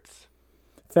efforts.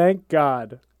 Thank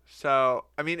God. So,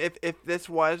 I mean, if this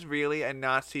was really a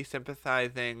Nazi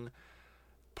sympathizing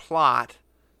plot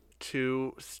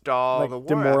to stall the war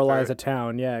demoralize effort, a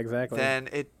town, yeah, exactly. then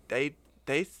they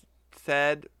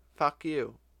said, fuck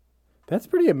you. That's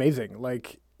pretty amazing.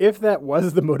 Like, if that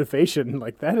was the motivation,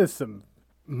 like, that is some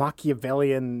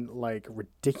Machiavellian, like,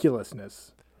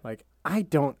 ridiculousn's. Like, I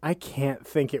can't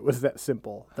think it was that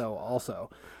simple, though, also.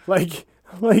 Like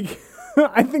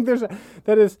I think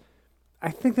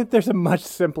that there's a much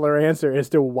simpler answer as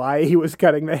to why he was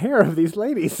cutting the hair of these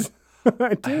ladies.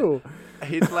 I do.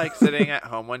 He's like sitting at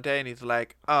home one day and he's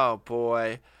like, oh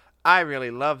boy, I really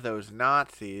love those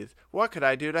Nazis. What could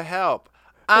I do to help?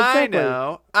 Exactly. I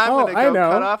know. I'm going to go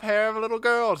cut off hair of little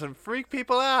girls and freak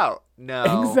people out.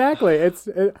 No. Exactly.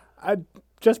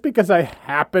 Just because I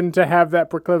happen to have that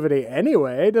proclivity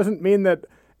anyway doesn't mean that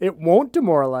it won't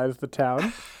demoralize the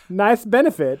town. Nice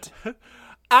benefit.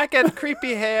 I get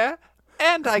creepy hair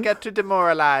and I get to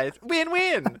demoralize.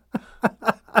 Win-win.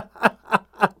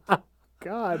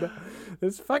 God,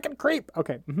 this fucking creep.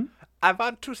 Okay. Mm-hmm. I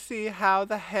want to see how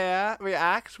the hair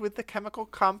reacts with the chemical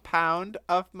compound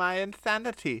of my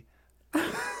insanity.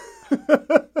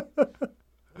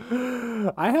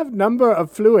 I have number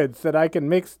of fluids that I can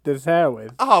mix this hair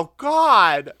with. Oh,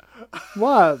 God.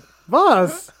 What?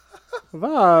 Was?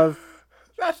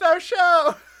 That's our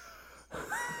show.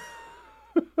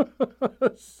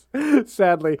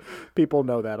 Sadly, people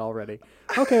know that already.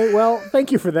 Okay, well,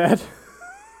 thank you for that.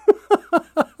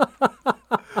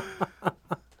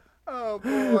 Oh,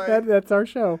 boy. That's our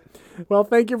show. Well,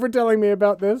 thank you for telling me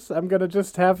about this. I'm going to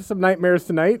just have some nightmares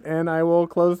tonight, and I will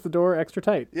close the door extra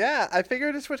tight. Yeah, I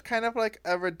figured this was kind of like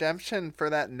a redemption for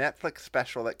that Netflix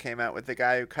special that came out with the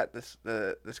guy who cut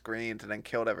the screens and then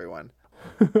killed everyone.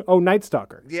 Oh, Night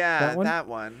Stalker. Yeah, that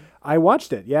one. I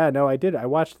watched it. Yeah, no, I did. I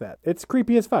watched that. It's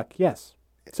creepy as fuck, yes.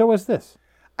 So was this.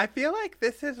 I feel like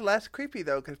this is less creepy,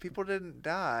 though, because people didn't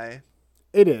die.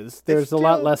 It is. There's a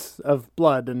lot less of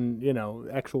blood and,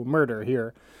 actual murder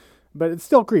here. But it's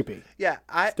still creepy. Yeah,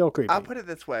 still creepy. I'll put it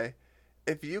this way.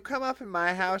 If you come up in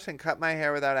my house and cut my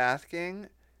hair without asking,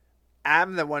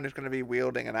 I'm the one who's going to be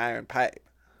wielding an iron pipe.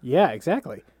 Yeah,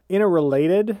 exactly. In a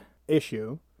related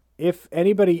issue, if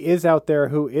anybody is out there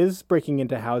who is breaking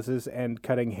into houses and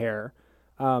cutting hair,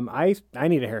 I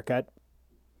need a haircut.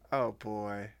 Oh,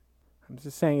 boy. I'm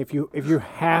just saying, if you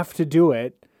have to do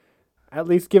it, at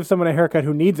least give someone a haircut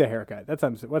who needs a haircut. That's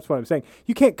what I'm saying.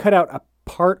 You can't cut out a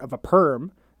part of a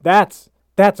perm. That's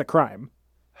a crime.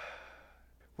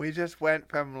 We just went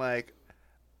from like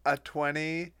a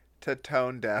 20 to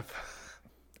tone deaf.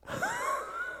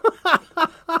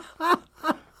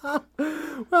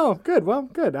 Well,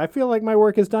 good. I feel like my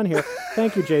work is done here.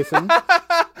 Thank you, Jason.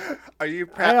 Are you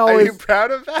proud of that? Are you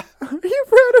proud of that?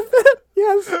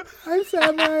 Yes, I'm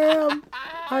sad I am.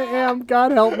 I am.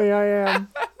 God help me, I am.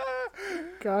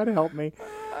 God help me.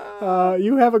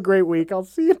 You have a great week. I'll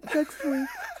see you next week.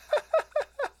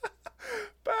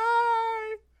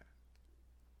 Bye.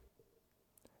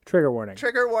 Trigger warning.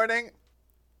 Trigger warning.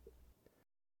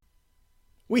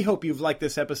 We hope you've liked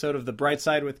this episode of The Bright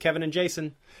Side with Kevin and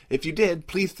Jason. If you did,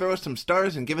 please throw us some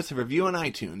stars and give us a review on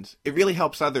iTunes. It really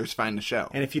helps others find the show.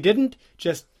 And if you didn't,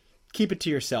 just keep it to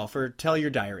yourself or tell your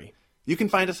diary. You can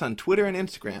find us on Twitter and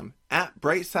Instagram at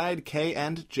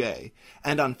BrightSideK&J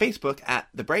and on Facebook at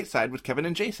The Bright Side with Kevin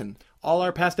and Jason. All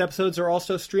our past episodes are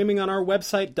also streaming on our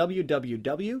website,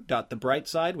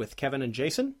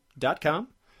 www.thebrightsidewithkevinandjason.com.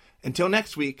 Until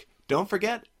next week, don't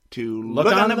forget to look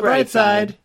on the bright side.